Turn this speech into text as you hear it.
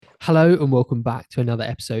Hello and welcome back to another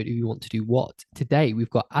episode of You Want to Do What. Today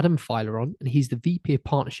we've got Adam Filer on, and he's the VP of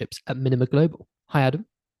Partnerships at Minima Global. Hi, Adam.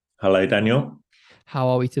 Hello, Daniel. How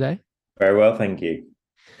are we today? Very well, thank you.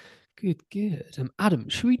 Good, good. Adam,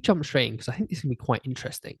 should we jump straight in? Because I think this is going to be quite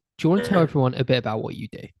interesting. Do you want to tell everyone a bit about what you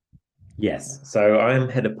do? Yes, so I am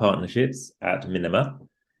head of partnerships at Minima,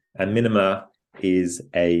 and Minima is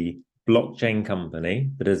a blockchain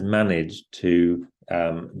company that has managed to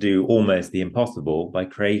do almost the impossible by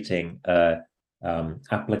creating a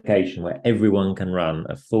application where everyone can run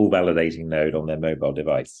a full validating node on their mobile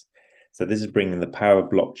device. So this is bringing the power of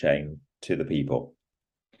blockchain to the people.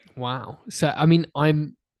 Wow.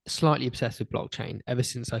 I'm slightly obsessed with blockchain ever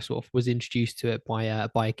since I sort of was introduced to it by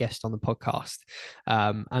a guest on the podcast.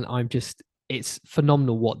 And it's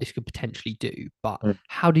phenomenal what this could potentially do. But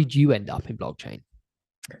how did you end up in blockchain?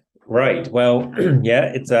 Right. Well,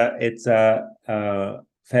 yeah, it's a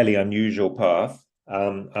fairly unusual path.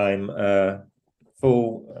 I'm a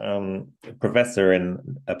full professor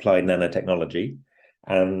in applied nanotechnology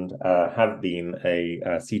and have been a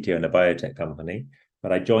CTO in a biotech company.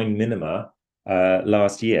 But I joined Minima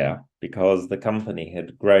last year because the company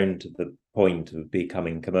had grown to the point of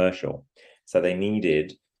becoming commercial. So they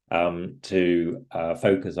needed to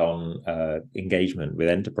focus on engagement with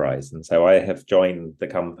enterprise. And so I have joined the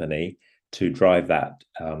company to drive that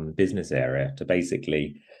business area to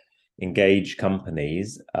basically engage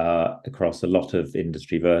companies across a lot of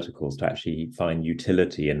industry verticals to actually find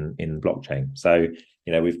utility in blockchain. So,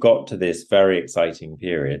 we've got to this very exciting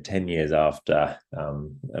period, 10 years after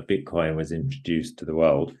Bitcoin was introduced to the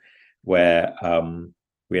world, where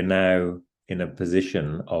we're now in a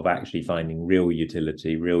position of actually finding real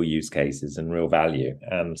utility, real use cases, and real value,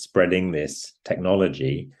 and spreading this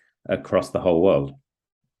technology across the whole world.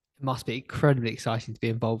 It must be incredibly exciting to be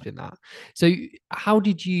involved in that. So, how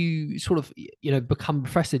did you sort of, become a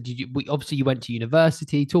professor? Obviously you went to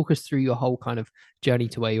university. Talk us through your whole kind of journey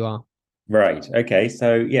to where you are. Right. Okay.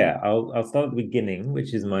 So yeah, I'll start at the beginning,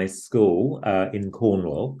 which is my school in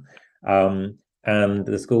Cornwall. And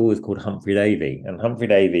the school is called Humphrey Davy. And Humphrey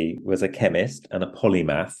Davy was a chemist and a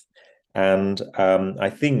polymath. And I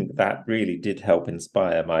think that really did help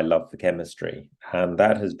inspire my love for chemistry. And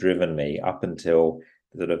that has driven me up until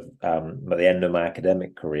sort of at the end of my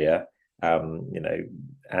academic career.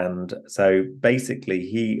 And so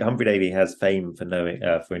basically Humphrey Davy has fame for knowing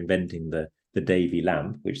for inventing the Davy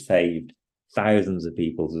lamp, which saved thousands of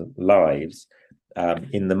people's lives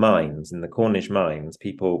in the mines, in the Cornish mines.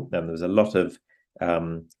 There was a lot of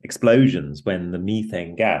explosions when the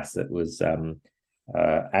methane gas that was in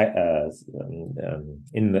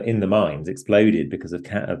the mines exploded because of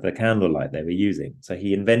the candlelight they were using. So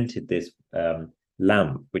he invented this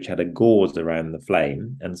lamp which had a gauze around the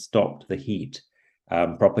flame and stopped the heat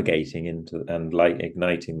propagating into and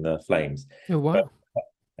igniting the flames. Oh, But wow.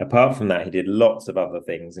 apart from that, he did lots of other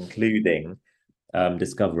things, including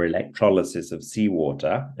discover electrolysis of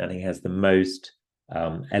seawater, and he has the most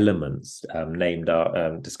elements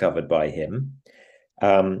discovered by him.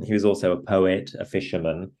 He was also a poet, a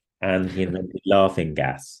fisherman, and he invented laughing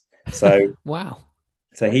gas. So, Wow.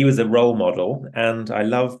 so he was a role model, and I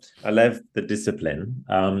loved the discipline,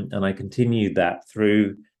 and I continued that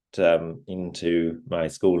through into my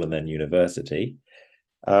school and then university.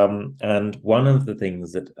 And one of the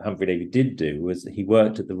things that Humphrey Davy did do was he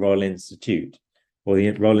worked at the Royal Institute or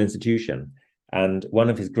the Royal Institution. And one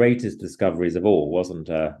of his greatest discoveries of all wasn't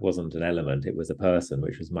an element; it was a person,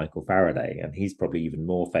 which was Michael Faraday, and he's probably even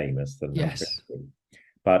more famous than Humphrey Yes. Davy.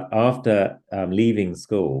 But after leaving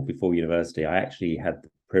school before university, I actually had the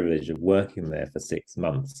privilege of working there for 6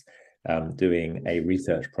 months, doing a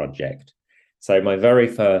research project. So my very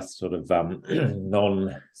first sort of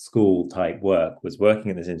non-school type work was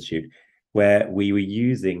working in this institute where we were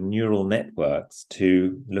using neural networks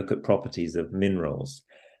to look at properties of minerals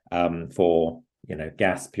for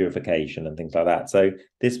gas purification and things like that. So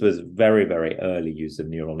this was very, very early use of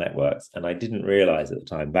neural networks, and I didn't realize at the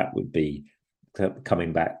time that would be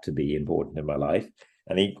coming back to be important in my life.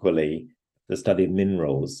 And equally, the study of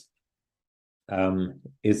minerals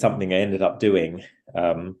is something I ended up doing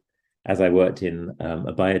as I worked in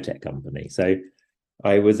a biotech company. So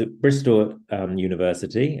I was at Bristol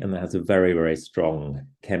University, and that has a very, very strong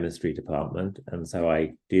chemistry department. And so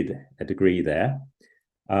I did a degree there.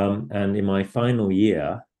 And in my final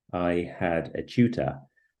year, I had a tutor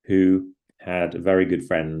who had a very good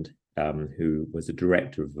friend who was a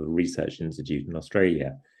director of a research institute in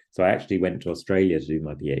Australia. So I actually went to Australia to do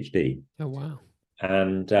my PhD. Oh, wow.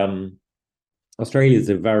 And Australia is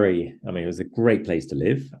it was a great place to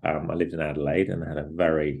live. I lived in Adelaide and had a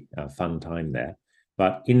very fun time there.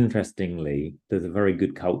 But interestingly, there's a very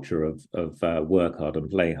good culture of work hard and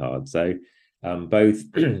play hard. So both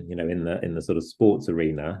in the sort of sports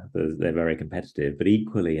arena, they're very competitive, but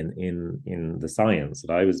equally in the science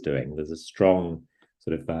that I was doing, there's a strong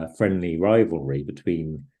sort of friendly rivalry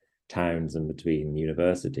between towns and between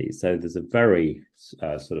universities. So there's a very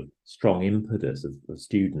sort of strong impetus of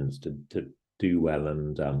students to do well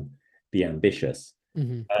and be ambitious.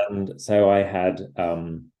 Mm-hmm. And so I had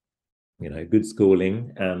good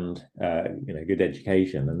schooling and good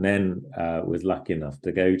education, and then was lucky enough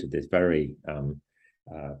to go to this very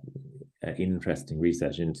uh, interesting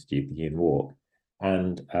research institute, the Ian Walk,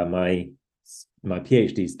 and my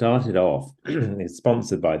PhD started off is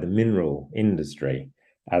sponsored by the mineral industry,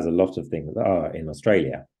 as a lot of things are in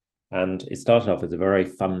Australia, and it started off as a very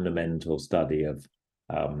fundamental study of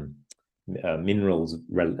minerals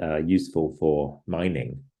useful for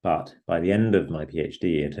mining. But by the end of my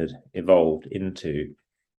PhD, it had evolved into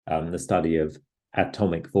the study of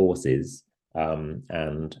atomic forces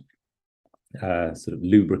and sort of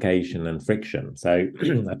lubrication and friction. So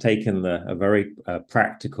I've taken a very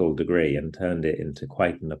practical degree and turned it into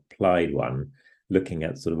quite an applied one, looking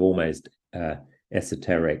at sort of almost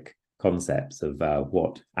esoteric concepts of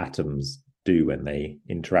what atoms do when they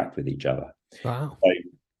interact with each other. Wow. So,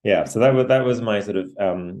 yeah, so that was my sort of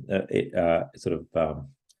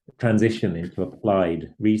transition into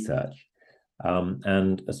applied research.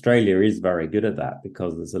 And Australia is very good at that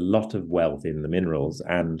because there's a lot of wealth in the minerals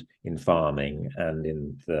and in farming and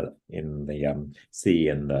in the sea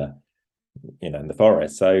and the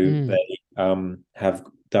forest. So they have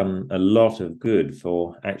done a lot of good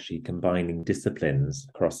for actually combining disciplines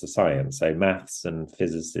across the science. So maths and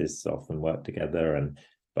physicists often work together, and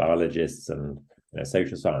biologists and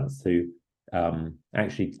social science, who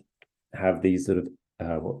actually have these sort of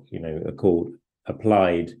are called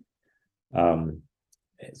applied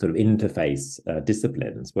sort of interface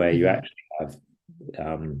disciplines, where you actually have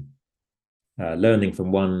learning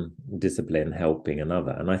from one discipline helping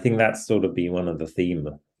another. And I think that's sort of been one of the theme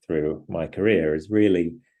through my career, is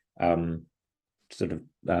really sort of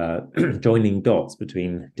joining dots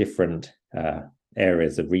between different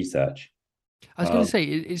areas of research. I was going to say,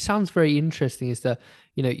 it sounds very interesting, is that,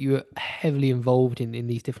 you were heavily involved in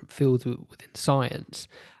these different fields within science,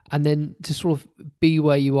 and then to sort of be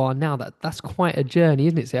where you are now, that's quite a journey,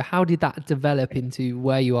 isn't it? So how did that develop into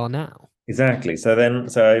where you are now? Exactly. So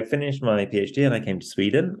I finished my PhD and I came to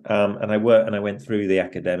Sweden, and I went through the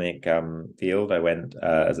academic field. I went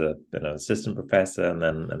as an assistant professor and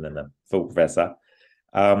then a full professor,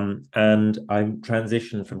 and I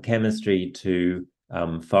transitioned from chemistry to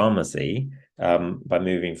pharmacy by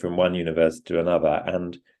moving from one university to another.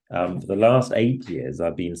 And for the last 8 years,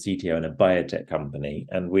 I've been CTO in a biotech company,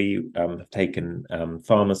 and we have taken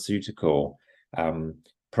pharmaceutical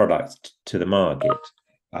products to the market.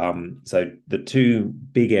 So the two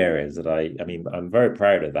big areas that I'm very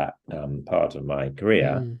proud of that part of my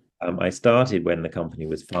career. I started when the company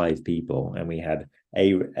was 5 people, and we had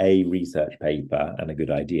a research paper and a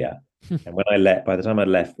good idea. And when I left, by the time I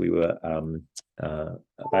left, we were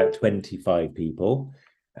about 25 people,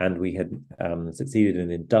 and we had succeeded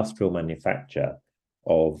in industrial manufacture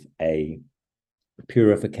of a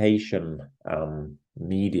purification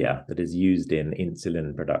media that is used in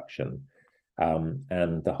insulin production.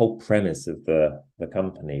 And the whole premise of the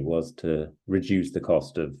company was to reduce the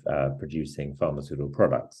cost of producing pharmaceutical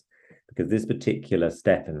products, because this particular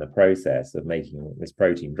step in the process of making this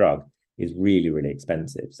protein drug is really, really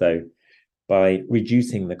expensive. So by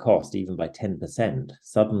reducing the cost even by 10%,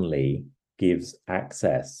 suddenly gives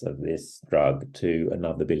access of this drug to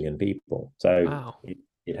another billion people. So Wow.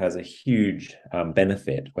 it has a huge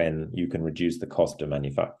benefit when you can reduce the cost of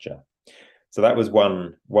manufacture. So that was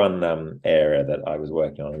one area that I was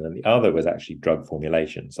working on, and then the other was actually drug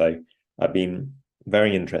formulation. So I've been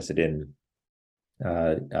very interested in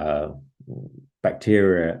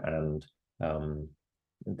bacteria and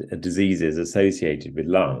diseases associated with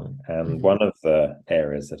lung, and one of the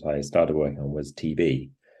areas that I started working on was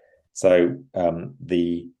TB. So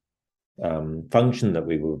the function that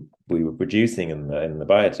we were producing in the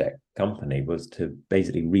biotech company was to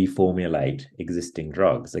basically reformulate existing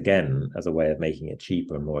drugs, again as a way of making it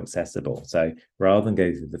cheaper and more accessible. So rather than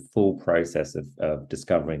go through the full process of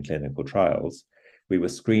discovering clinical trials, we were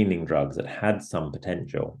screening drugs that had some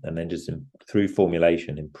potential, and then just through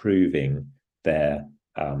formulation improving their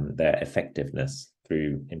effectiveness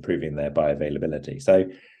through improving their bioavailability. So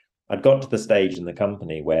I'd got to the stage in the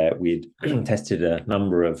company where we'd tested a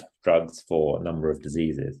number of drugs for a number of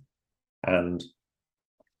diseases. And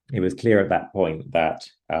it was clear at that point that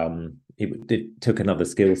it took another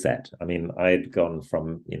skill set. I mean, I had gone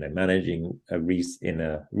from managing in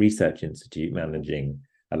a research institute, managing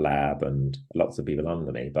a lab and lots of people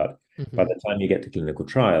under me, but by the time you get to clinical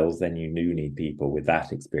trials, then you do need people with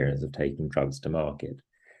that experience of taking drugs to market.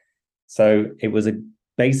 So it was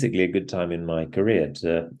basically a good time in my career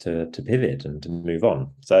to pivot and to move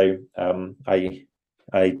on. So I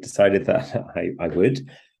decided that I would.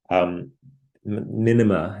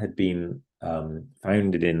 Minima had been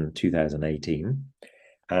founded in 2018,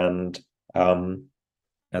 and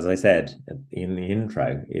as I said in the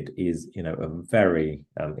intro, it is a very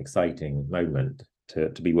exciting moment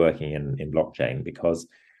to be working in blockchain, because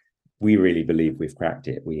we really believe we've cracked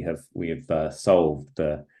it. We have solved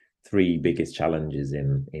the three biggest challenges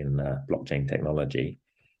in blockchain technology,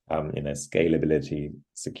 scalability,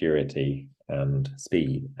 security, and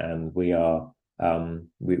speed, and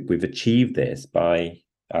we've achieved this by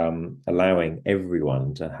allowing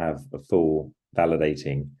everyone to have a full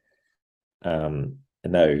validating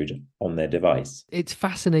node on their device. It's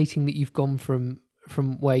fascinating that you've gone from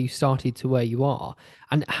where you started to where you are.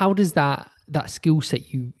 And how does that skill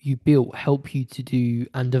set you built help you to do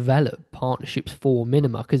and develop partnerships for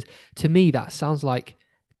Minima? Because to me, that sounds like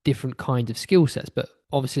different kinds of skill sets, but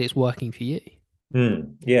obviously it's working for you.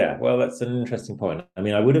 Yeah, well, that's an interesting point. I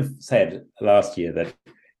mean, I would have said last year that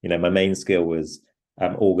my main skill was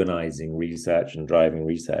organizing research and driving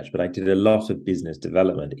research, but I did a lot of business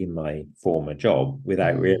development in my former job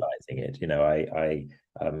without realizing it. I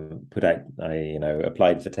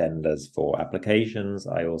applied for tenders for applications.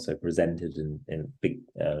 I also presented in big,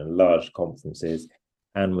 large conferences,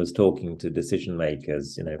 and was talking to decision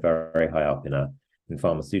makers, very high up in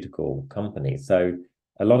pharmaceutical companies. So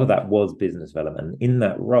a lot of that was business development. In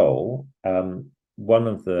that role, one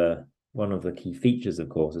of the key features, of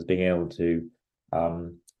course, is being able to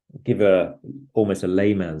give almost a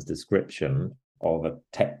layman's description of a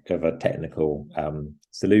technical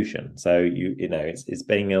solution. So it's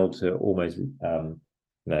being able to almost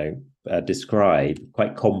describe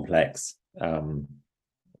quite complex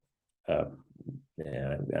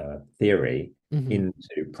theory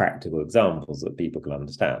into practical examples that people can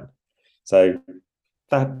understand. So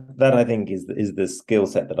that I think is the skill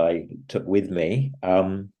set that I took with me.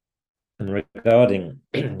 And regarding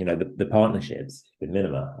the partnerships with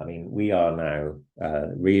Minima, I mean, we are now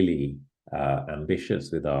really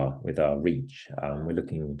ambitious with our reach. We're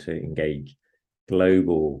looking to engage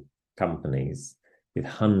global companies with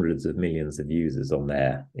hundreds of millions of users on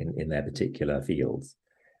in their particular fields,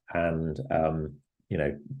 and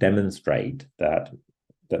demonstrate that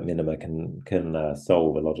Minima can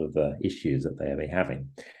solve a lot of the issues that they are having.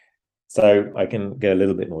 So I can go a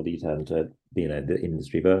little bit more detail into the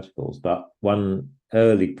industry verticals, but one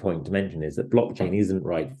early point to mention is that blockchain isn't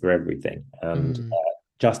right for everything, and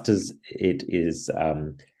just as it is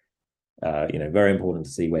very important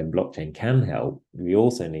to see when blockchain can help, we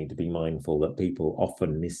also need to be mindful that people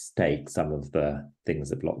often mistake some of the things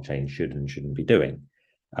that blockchain should and shouldn't be doing.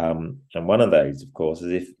 And one of those, of course,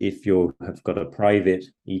 is if you have got a private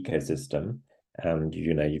ecosystem, and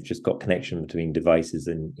you've just got connection between devices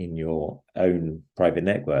in your own private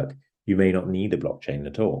network, you may not need a blockchain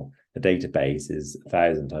at all. The database is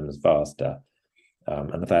 1,000 times faster and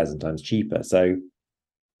 1,000 times cheaper. So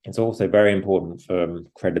it's also very important from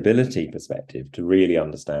credibility perspective to really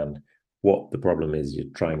understand what the problem is you're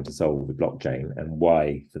trying to solve with blockchain, and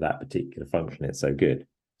why for that particular function it's so good.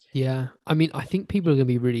 Yeah, I mean, I think people are going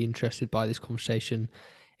to be really interested by this conversation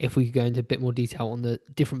if we could go into a bit more detail on the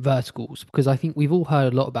different verticals, because I think we've all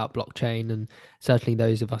heard a lot about blockchain, and certainly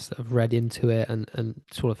those of us that have read into it and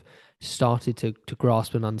sort of started to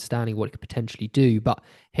grasp an understanding what it could potentially do. But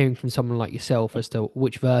hearing from someone like yourself as to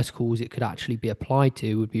which verticals it could actually be applied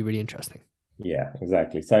to would be really interesting. Yeah,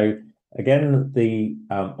 exactly. So again, the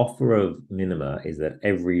offer of Minima is that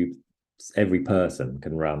every person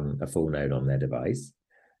can run a full node on their device.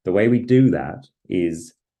 The way we do that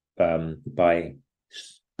is by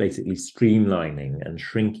basically streamlining and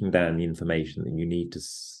shrinking down the information that you need to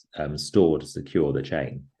store to secure the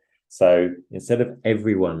chain. So instead of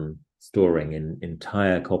everyone storing an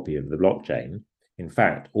entire copy of the blockchain, in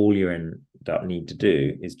fact, all you need to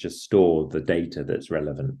do is just store the data that's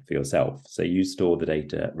relevant for yourself. So you store the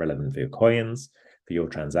data relevant for your coins, for your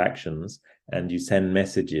transactions, and you send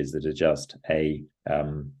messages that are just a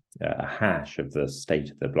hash of the state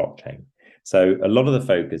of the blockchain. So a lot of the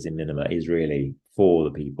focus in Minima is really for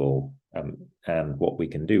the people and what we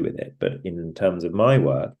can do with it. But in terms of my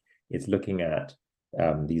work, it's looking at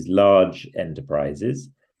these large enterprises.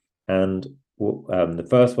 And the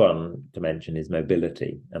first one to mention is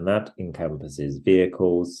mobility, and that encompasses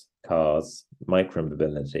vehicles, cars,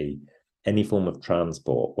 micromobility, any form of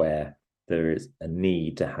transport where there is a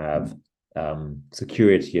need to have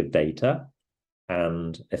security of data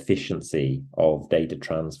and efficiency of data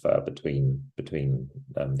transfer between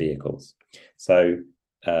vehicles. So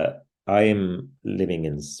I am living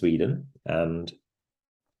in Sweden, and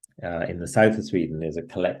in the south of Sweden there's a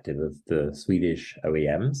collective of the Swedish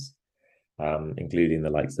OEMs, including the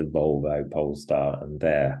likes of Volvo, Polestar, and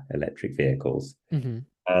their electric vehicles. Mm-hmm.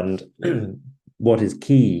 And what is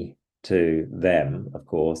key to them, of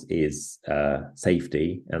course, is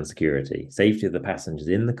safety and security. Safety of the passengers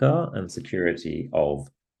in the car and security of,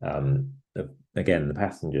 again, the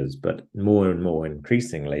passengers, but more and more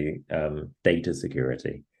increasingly, data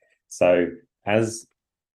security. So as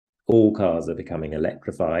all cars are becoming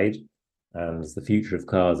electrified, and the future of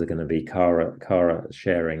cars are going to be car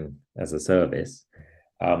sharing as a service,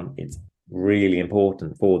 it's really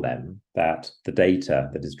important for them that the data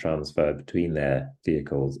that is transferred between their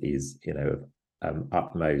vehicles is,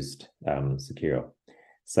 utmost secure.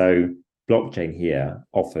 So blockchain here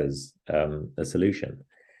offers a solution.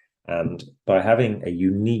 And by having a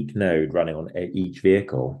unique node running on each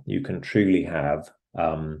vehicle, you can truly have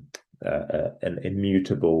an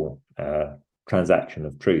immutable transaction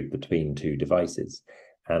of truth between two devices.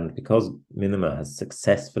 And because Minima has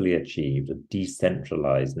successfully achieved a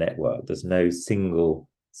decentralized network, there's no single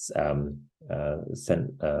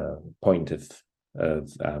point of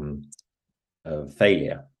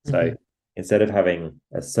failure. Mm-hmm. So instead of having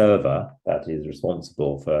a server that is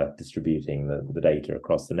responsible for distributing the data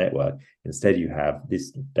across the network, instead you have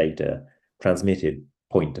this data transmitted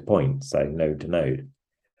point to point, so node to node.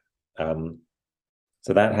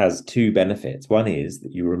 So that has two benefits. One is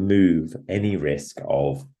that you remove any risk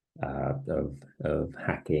of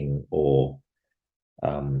hacking or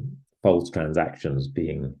false transactions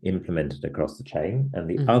being implemented across the chain, and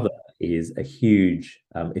the mm-hmm. other is a huge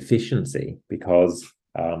efficiency, because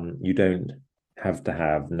you don't have to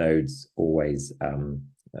have nodes always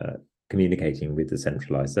communicating with the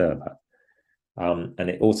centralized server, and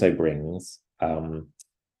it also brings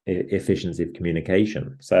efficiency of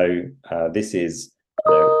communication. So this is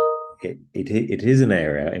it is an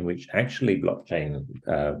area in which actually blockchain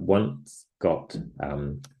once got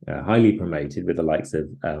highly promoted with the likes of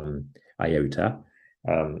IOTA.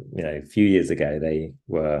 A few years ago they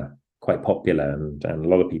were quite popular, and a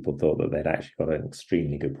lot of people thought that they'd actually got an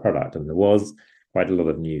extremely good product, and there was quite a lot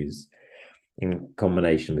of news in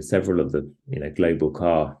combination with several of the global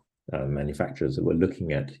car manufacturers that were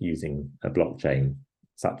looking at using a blockchain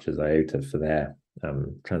such as IOTA for their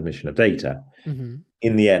transmission of data. Mm-hmm.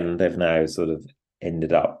 In the end, they've now sort of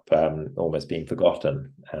ended up almost being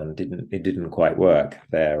forgotten, and it didn't quite work,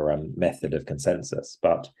 their method of consensus.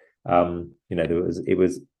 But that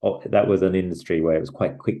was an industry where it was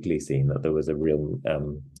quite quickly seen that there was a real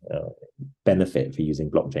benefit for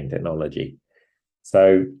using blockchain technology.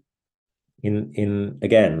 So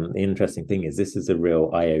again, the interesting thing is this is a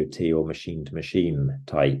real IoT or machine to machine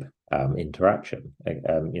type interaction.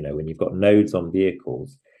 When you've got nodes on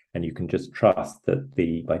vehicles, and you can just trust that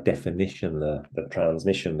by definition the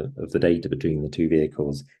transmission of the data between the two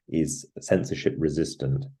vehicles is censorship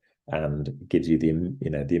resistant and gives you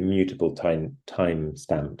the immutable time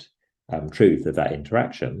stamped truth of that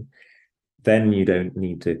interaction, then you don't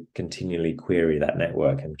need to continually query that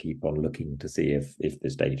network and keep on looking to see if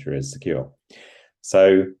this data is secure.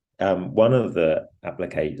 So one of the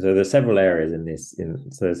applications, so there's several areas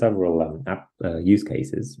several use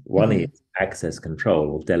cases. One mm-hmm. is access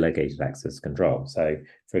control or delegated access control. So,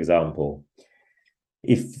 for example,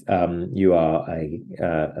 if you are a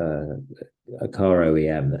car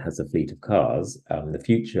OEM that has a fleet of cars, the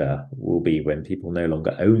future will be when people no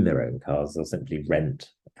longer own their own cars; they'll simply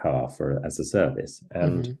rent a car as a service,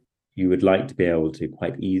 and mm-hmm. you would like to be able to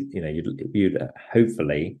quite easy, you'd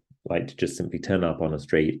hopefully like to just simply turn up on a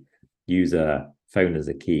street, use a phone as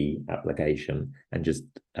a key application, and just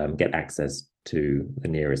get access to the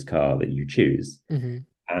nearest car that you choose. Mm-hmm.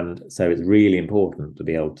 And so it's really important to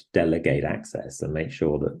be able to delegate access and make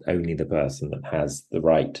sure that only the person that has the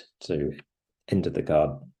right to enter the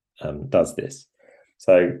car does this.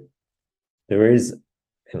 So there is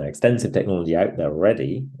extensive technology out there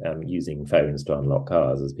already using phones to unlock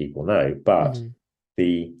cars, as people know, but mm-hmm.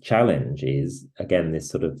 the challenge is, again, this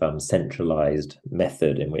sort of centralized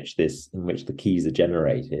method in which the keys are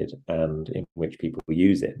generated and in which people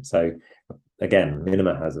use it. So again,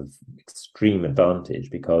 Minima has an extreme advantage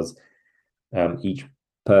because each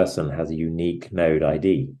person has a unique node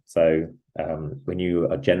ID. So when you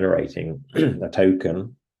are generating a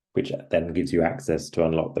token which then gives you access to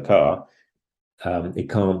unlock the car, it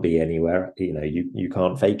can't be anywhere. You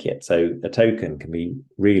can't fake it. So a token can be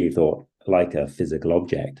really thought like a physical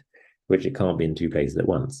object, which it can't be in two places at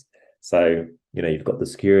once. So you've got the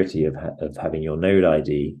security of having your Node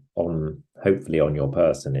ID hopefully on your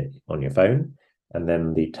person, on your phone, and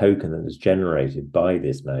then the token that is generated by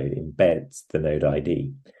this node embeds the Node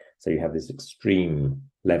ID. So you have this extreme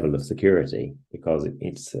level of security because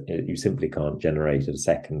you simply can't generate a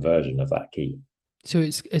second version of that key. So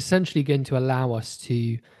it's essentially going to allow us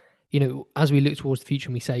to, as we look towards the future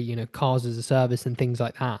and we say, cars as a service and things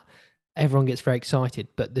like that, everyone gets very excited,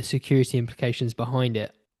 but the security implications behind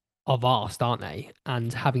it are vast, aren't they?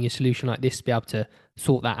 And having a solution like this to be able to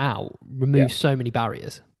sort that out removes so many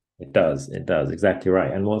barriers. It does. Exactly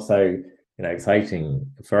right. And what's so exciting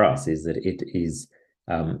for us is that it is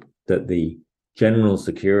that the general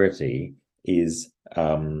security is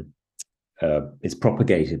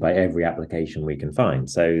propagated by every application we can find.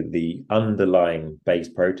 So the underlying base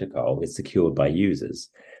protocol is secured by users.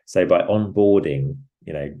 So by onboarding,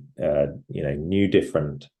 new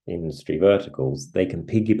different industry verticals, they can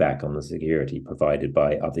piggyback on the security provided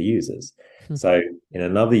by other users. So in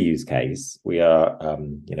another use case, we are,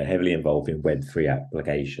 heavily involved in Web3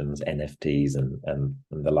 applications, NFTs, and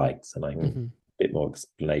the likes. And I can a bit more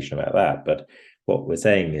explanation about that. But what we're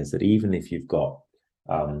saying is that even if you've got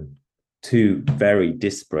two very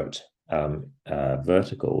disparate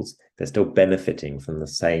verticals, they're still benefiting from the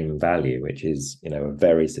same value, which is a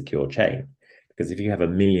very secure chain. Because if you have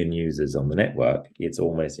 1 million users on the network, it's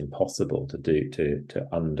almost impossible to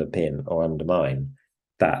underpin or undermine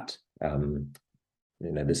that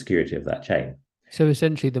the security of that chain. So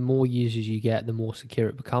essentially, the more users you get, the more secure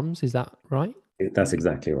it becomes. Is that right? That's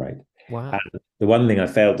exactly right. Wow. And the one thing I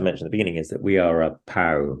failed to mention at the beginning is that we are a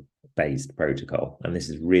POW-based protocol, and this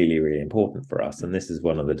is really, really important for us. And this is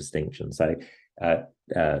one of the distinctions. So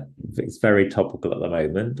it's very topical at the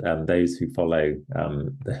moment. Those who follow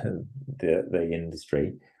the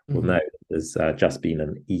industry will know there's just been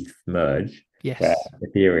an ETH merge, where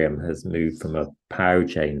Ethereum has moved from a POW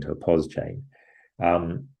chain to a POS chain.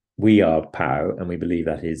 We are POW, and we believe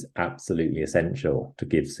that is absolutely essential to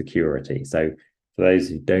give security. So for those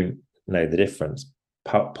who don't know the difference,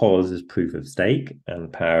 POS is proof of stake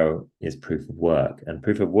and POW is proof of work. And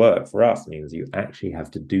proof of work for us means you actually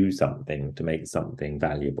have to do something to make something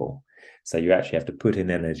valuable. So you actually have to put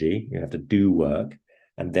in energy, you have to do work,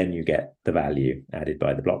 and then you get the value added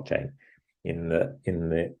by the blockchain. In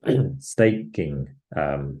the staking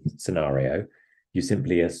scenario, you're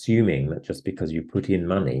simply assuming that just because you put in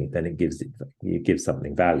money, then you give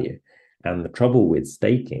something value. And the trouble with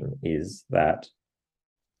staking is that,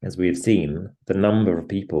 as we have seen, the number of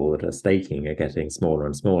people that are staking are getting smaller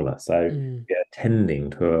and smaller. So we are tending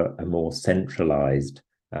to a more centralized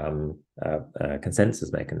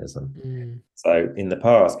consensus mechanism. So in the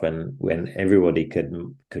past, when everybody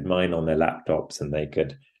could mine on their laptops and they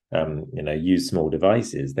could use small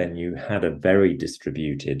devices, then you had a very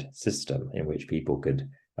distributed system in which people could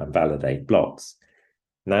validate blocks.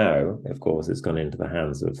 Now, of course, it's gone into the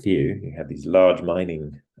hands of a few. You have these large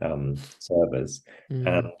mining servers,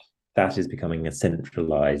 and that is becoming a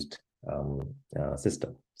centralized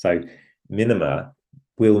system. So Minima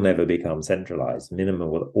will never become centralized. Minima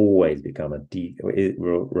will always become it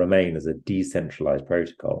will remain as a decentralized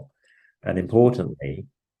protocol. And importantly,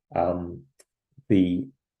 the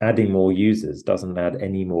adding more users doesn't add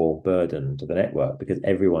any more burden to the network, because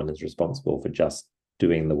everyone is responsible for just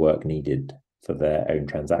doing the work needed for their own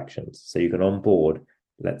transactions. So you can onboard,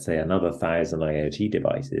 let's say, another 1,000 IoT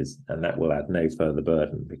devices, and that will add no further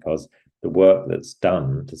burden, because the work that's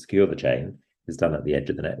done to secure the chain is done at the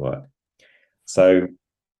edge of the network. So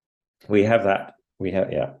we have that.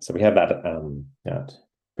 So we have that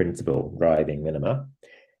principle driving Minima,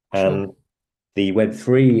 and the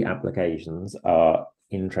Web3 applications are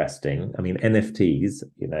interesting. I mean, NFTs,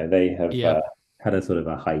 they have had a sort of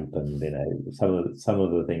a hype, and some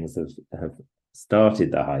of the things have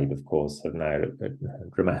started the hype, of course, have now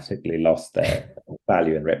dramatically lost their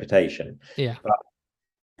value and reputation. But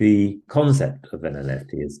the concept of an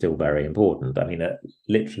NFT is still very important. I mean,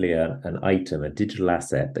 literally an item, a digital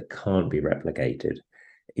asset that can't be replicated,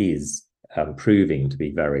 is proving to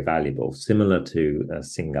be very valuable, similar to a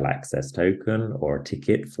single access token or a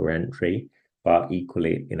ticket for entry, but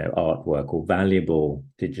equally, artwork or valuable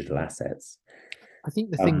digital assets. I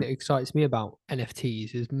think the thing that excites me about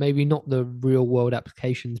NFTs is maybe not the real world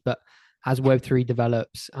applications, but as Web3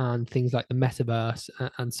 develops and things like the metaverse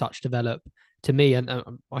and such develop, to me, and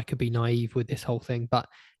I could be naive with this whole thing, but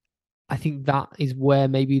I think that is where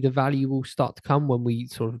maybe the value will start to come when we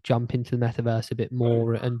sort of jump into the metaverse a bit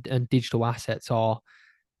more, and digital assets are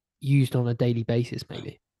used on a daily basis,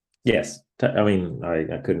 maybe. Yes, I mean,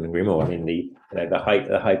 I couldn't agree more. I mean, the hype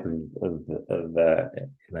of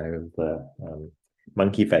the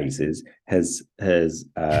monkey faces has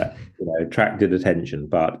attracted attention,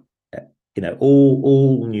 but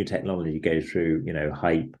all new technology goes through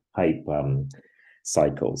hype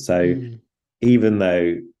cycles. So Mm, even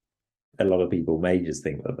though a lot of people may just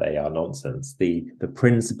think that they are nonsense, the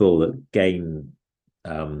principle that gain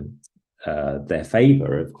um, their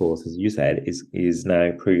favor, of course, as you said, is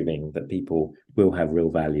now proving that people will have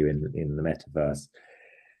real value in the metaverse.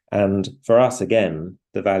 And for us, again,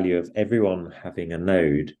 the value of everyone having a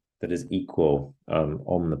node that is equal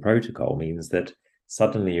on the protocol means that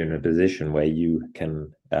suddenly you're in a position where you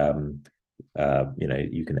can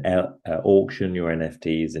you can auction your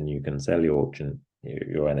NFTs, and you can sell your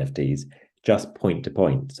NFTs just point to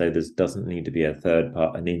point. So there doesn't need to be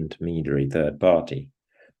an intermediary third party.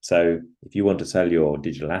 So if you want to sell your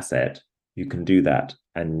digital asset, you can do that,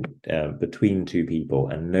 and between two people,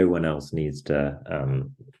 and no one else needs to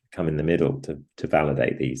come in the middle to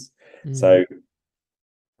validate these. mm. So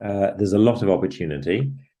there's a lot of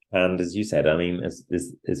opportunity. And as you said, I mean,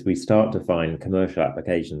 as we start to find commercial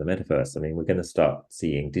application in the metaverse, I mean, we're going to start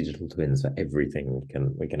seeing digital twins for everything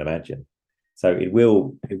we can imagine. So it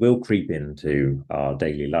will creep into our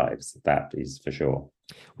daily lives. That is for sure.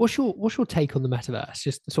 What's your take on the metaverse?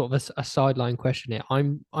 Just sort of a sideline question here.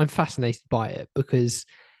 I'm fascinated by it because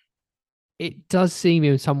it does seem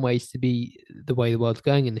in some ways to be the way the world's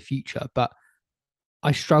going in the future, but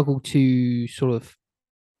I struggle to sort of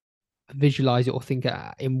visualize it or think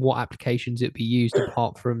in what applications it'd be used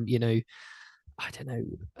apart from, I don't know.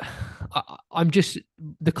 I'm just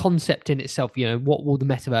the concept in itself. What will the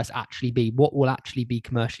metaverse actually be? What will actually be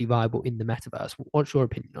commercially viable in the metaverse? What's your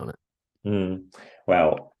opinion on it? Mm.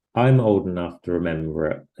 Well, I'm old enough to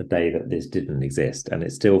remember a day that this didn't exist, and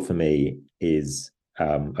it still for me is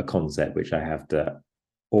a concept which I have to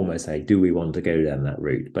almost say, do we want to go down that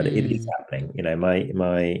route? But it is Mm, happening.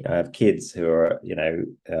 My I have kids who are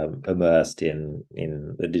immersed in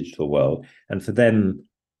the digital world, and for them,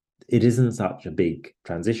 it isn't such a big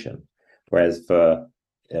transition. Whereas for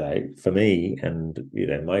me and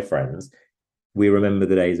my friends, we remember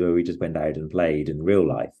the days where we just went out and played in real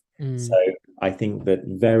life. So mm, I think that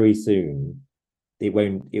very soon it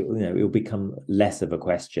won't, it will become less of a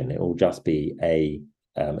question. It will just be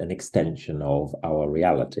an extension of our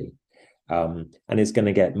reality. And it's going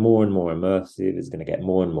to get more and more immersive. It's going to get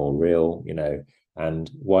more and more real.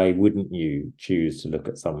 And why wouldn't you choose to look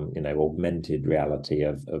at some, augmented reality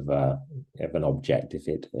of an object if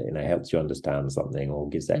it, helps you understand something or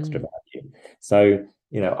gives extra mm, value? So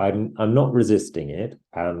I'm not resisting it,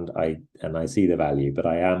 and I see the value, but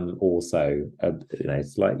I am also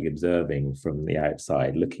slightly observing from the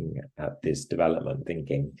outside, looking at this development,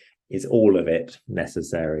 thinking, is all of it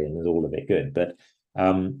necessary and is all of it good? But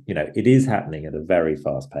it is happening at a very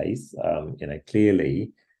fast pace.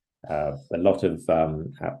 Clearly, a lot of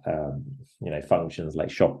functions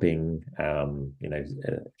like shopping,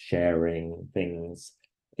 sharing things.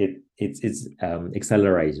 It's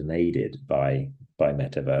accelerated and aided by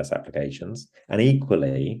metaverse applications, and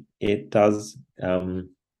equally, it does, in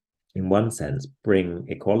one sense, bring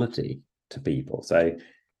equality to people. So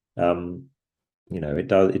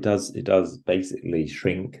it does basically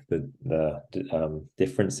shrink the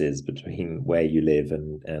differences between where you live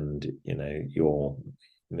and your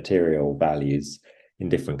material values in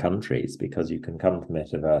different countries, because you can come to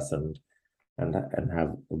metaverse and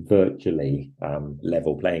have a virtually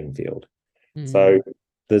level playing field. So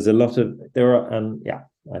mm, there are, yeah,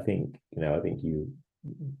 I think you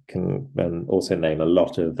can also name a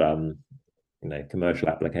lot of commercial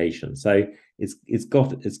applications. So it's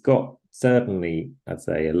got certainly, I'd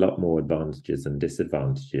say, a lot more advantages and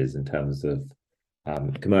disadvantages in terms of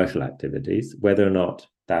commercial activities. Whether or not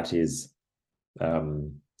that is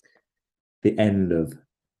um, the end of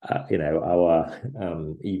our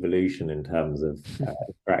evolution in terms of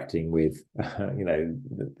interacting with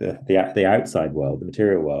the outside world, the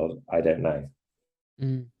material world, I don't know.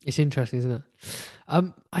 mm. It's interesting, isn't it?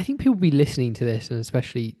 I think people will be listening to this, and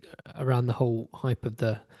especially around the whole hype of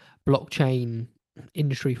the blockchain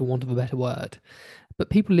industry, for want of a better word. But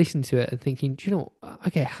people listen to it and thinking, do you know,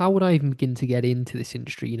 okay, how would I even begin to get into this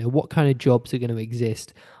industry? What kind of jobs are going to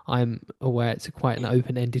exist? I'm aware it's quite an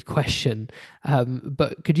open-ended question,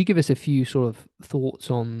 but could you give us a few sort of thoughts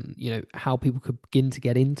on, how people could begin to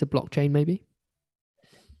get into blockchain, maybe?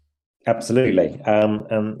 Absolutely.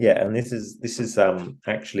 And this is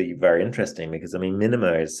actually very interesting because I mean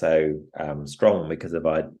Minima is so strong because of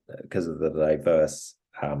the diverse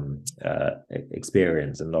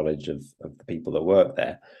experience and knowledge of the people that work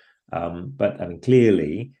there. But I mean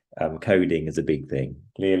clearly coding is a big thing.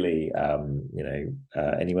 Clearly,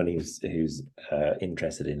 anyone who's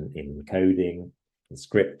interested in coding, in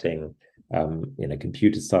scripting,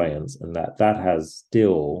 computer science, and that has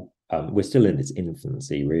still we're still in its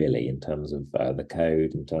infancy, really, in terms of the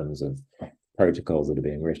code, in terms of protocols that are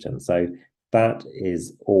being written. So that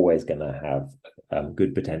is always going to have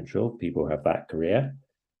good potential. People have that career,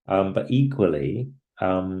 but equally,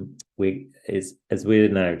 as we're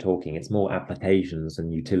now talking, it's more applications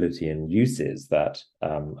and utility and uses that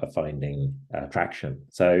are finding traction.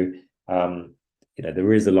 So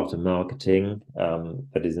there is a lot of marketing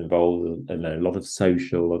that is involved, and a lot of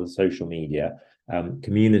social media.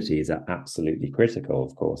 Communities are absolutely critical,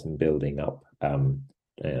 of course, in building up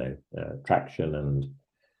traction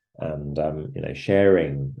and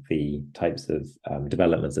sharing the types of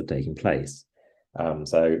developments that are taking place.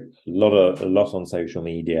 So a lot on social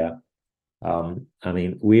media. I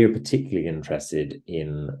mean, we're particularly interested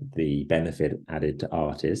in the benefit added to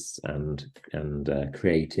artists and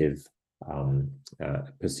creative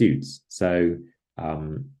pursuits. So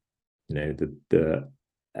the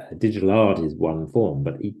digital art is one form,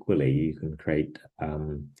 but equally you can create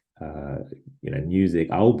music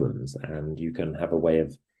albums, and you can have a way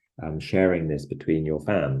of sharing this between your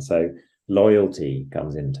fans. So loyalty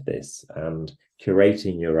comes into this, and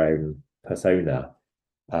curating your own persona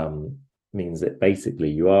means that basically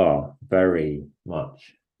you are very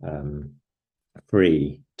much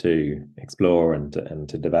free to explore and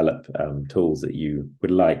to develop tools that you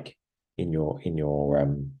would like in your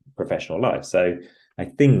professional life. So I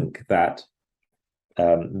think that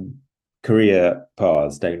career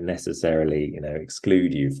paths don't necessarily,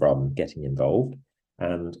 exclude you from getting involved.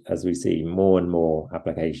 And as we see, more and more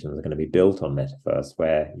applications are going to be built on metaverse,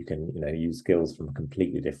 where you can, use skills from a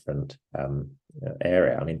completely different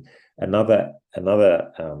area. I mean, another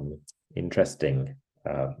interesting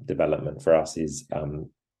development for us is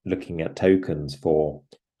looking at tokens for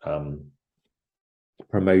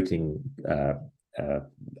promoting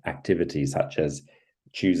activities such as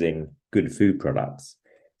choosing good food products.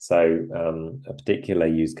 So a particular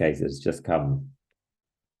use case that's just come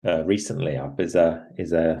recently up is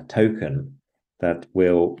a token that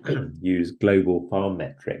will use global farm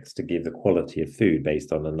metrics to give the quality of food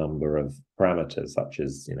based on a number of parameters, such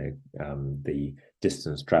as the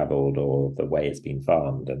distance traveled or the way it's been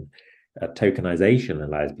farmed. And tokenization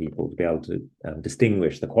allows people to be able to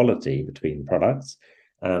distinguish the quality between products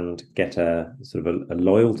and get a sort of a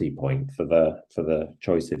loyalty point for the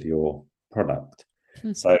choice of your product.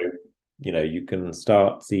 So you can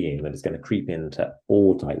start seeing that it's going to creep into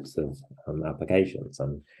all types of applications.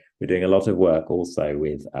 And we're doing a lot of work also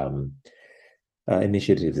with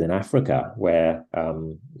initiatives in Africa, where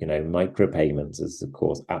micropayments is, of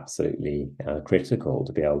course, absolutely critical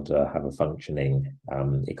to be able to have a functioning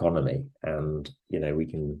economy. And we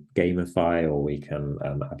can gamify, or we can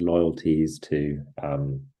add loyalties to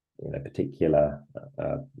particular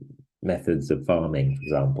methods of farming, for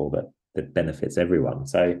example, that benefits everyone.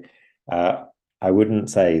 So I wouldn't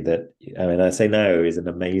say that. I mean, I say no is an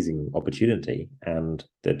amazing opportunity, and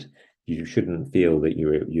that you shouldn't feel that you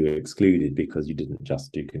were excluded because you didn't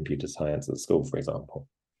just do computer science at school, for example.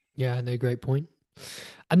 Yeah, no, great point.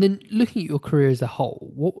 And then looking at your career as a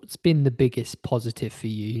whole, what's been the biggest positive for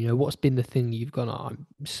you? What's been the thing you've gone, oh, I'm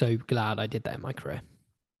so glad I did that in my career?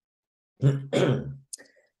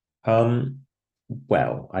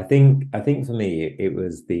 Well, I think for me it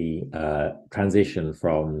was the transition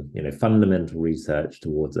from fundamental research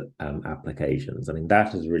towards applications. I mean,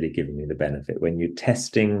 that has really given me the benefit when you're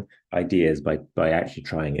testing ideas by actually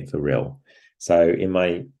trying it for real. So in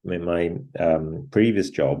my previous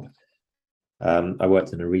job, I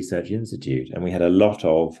worked in a research institute, and we had a lot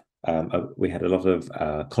of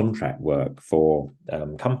contract work for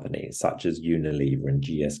companies such as Unilever and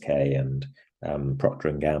GSK and Procter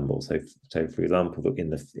and Gamble. So for example,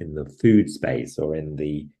 in the food space, or in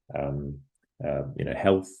the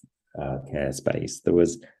health care space, there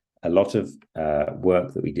was a lot of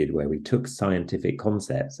work that we did where we took scientific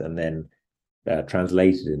concepts and then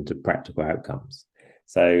translated into practical outcomes.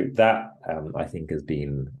 So that I think has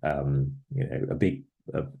been a big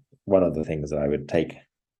one of the things that I would take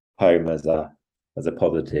home as a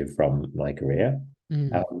positive from my career.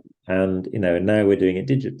 And now we're doing it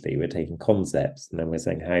digitally. We're taking concepts, and then we're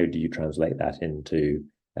saying, how do you translate that into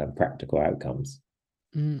practical outcomes?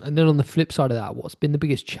 And then on the flip side of that, what's been the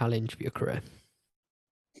biggest challenge for your career?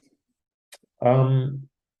 Um,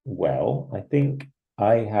 well, I think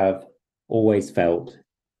I have always felt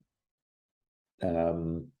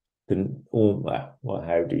um well,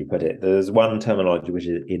 how do you put it? There's one terminology which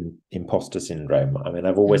is in imposter syndrome. I mean,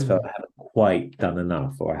 I've always felt Mm, I haven't quite done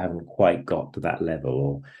enough, or I haven't quite got to that level,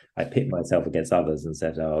 or I pit myself against others and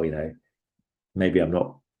said, oh, maybe I'm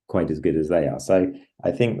not quite as good as they are. So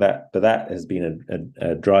I think but that has been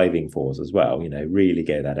a driving force as well. Really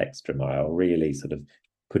go that extra mile, really sort of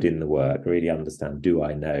put in the work, really understand. Do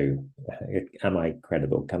I know? Am I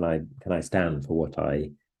credible? Can I stand for what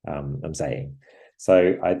I am saying?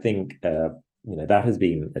 So I think that has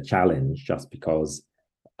been a challenge, just because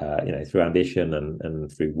through ambition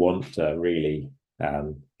and through want to really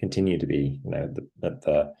continue to be at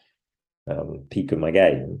the peak of my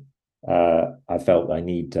game. I felt I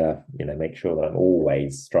need to, make sure that I'm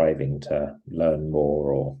always striving to learn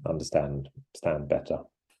more or understand better.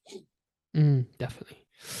 definitely.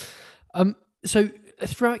 So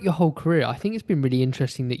throughout your whole career, I think it's been really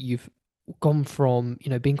interesting that you've gone from,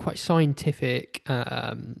 being quite scientific,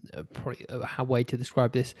 probably how way to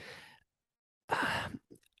describe this,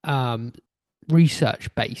 um,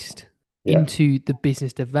 research based Yeah, into the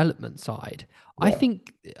business development side. I yeah,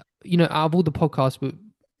 think, out of all the podcasts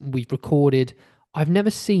we've recorded, I've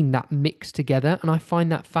never seen that mixed together. And I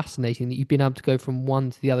find that fascinating that you've been able to go from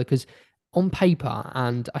one to the other, because on paper,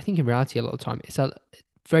 and I think in reality, a lot of the time, it's a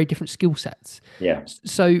very different skill sets. yeah.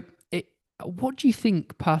 So, what do you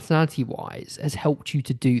think personality wise has helped you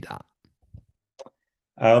to do that?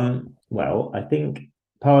 Well, I think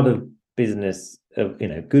part of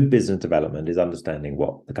good business development is understanding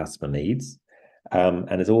what the customer needs.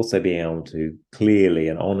 And it's also being able to clearly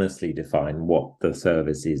and honestly define what the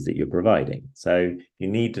service is that you're providing. So you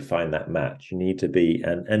need to find that match. You need to be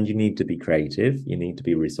and you need to be creative. You need to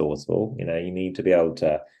be resourceful. You need to be able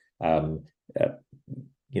to um, uh,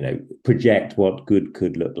 project what good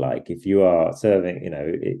could look like. If you are serving,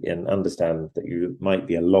 and understand that you might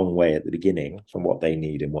be a long way at the beginning from what they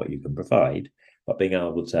need and what you can provide, but being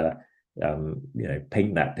able to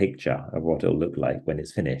paint that picture of what it'll look like when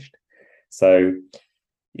it's finished. So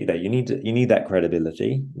you need that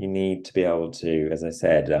credibility. You need to be able to, as I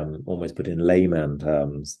said, almost put in layman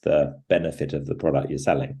terms the benefit of the product you're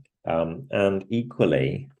selling. And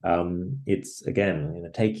equally, it's again,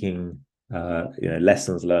 taking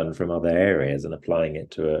lessons learned from other areas and applying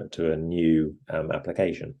it to a new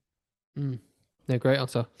application. Mm, no, great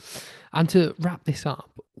answer. And to wrap this up,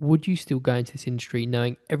 would you still go into this industry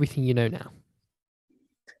knowing everything you know now?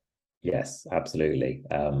 Yes, absolutely.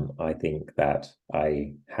 I think that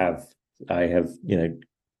I have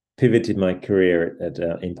pivoted my career at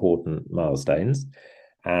important milestones.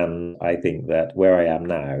 And I think that where I am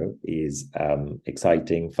now is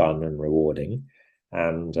exciting, fun, and rewarding.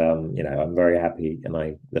 And I'm very happy,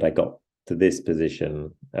 that I got to this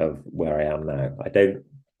position of where I am now. I don't,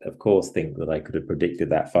 of course, think that I could have predicted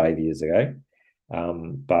that 5 years ago,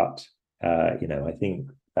 but I think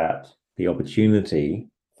that the opportunity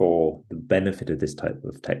for the benefit of this type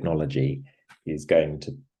of technology is going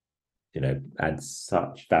to add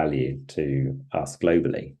such value to us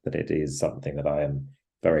globally that it is something that I am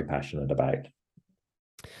very passionate about.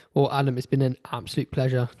 Well, Adam, it's been an absolute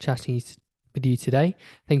pleasure chatting with you today.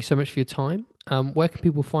 Thank you so much for your time. Where can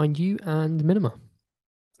people find you and Minima?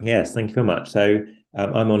 Yes, thank you very much. So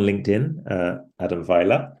I'm on LinkedIn, Adam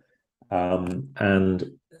Weiler, and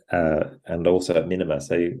also at Minima.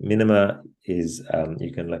 So Minima is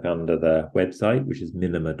you can look under the website, which is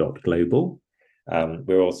minima.global.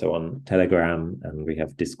 We're also on Telegram and we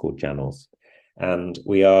have Discord channels. And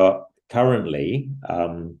we are currently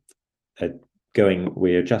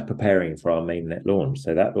we're just preparing for our mainnet launch.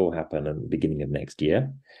 So that will happen at the beginning of next year.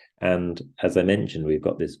 And as I mentioned, we've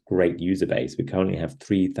got this great user base. We currently have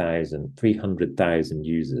 300,000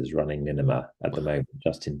 users running Minima at the moment,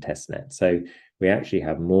 just in testnet. So we actually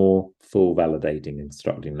have more full validating and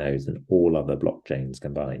constructing nodes than all other blockchains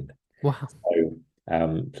combined. Wow. So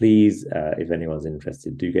please, if anyone's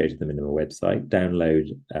interested, do go to the Minima website, download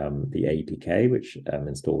the APK, which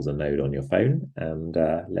installs a node on your phone, and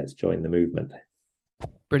let's join the movement.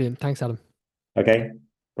 Brilliant. Thanks, Adam. Okay,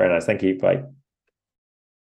 very nice. Thank you. Bye.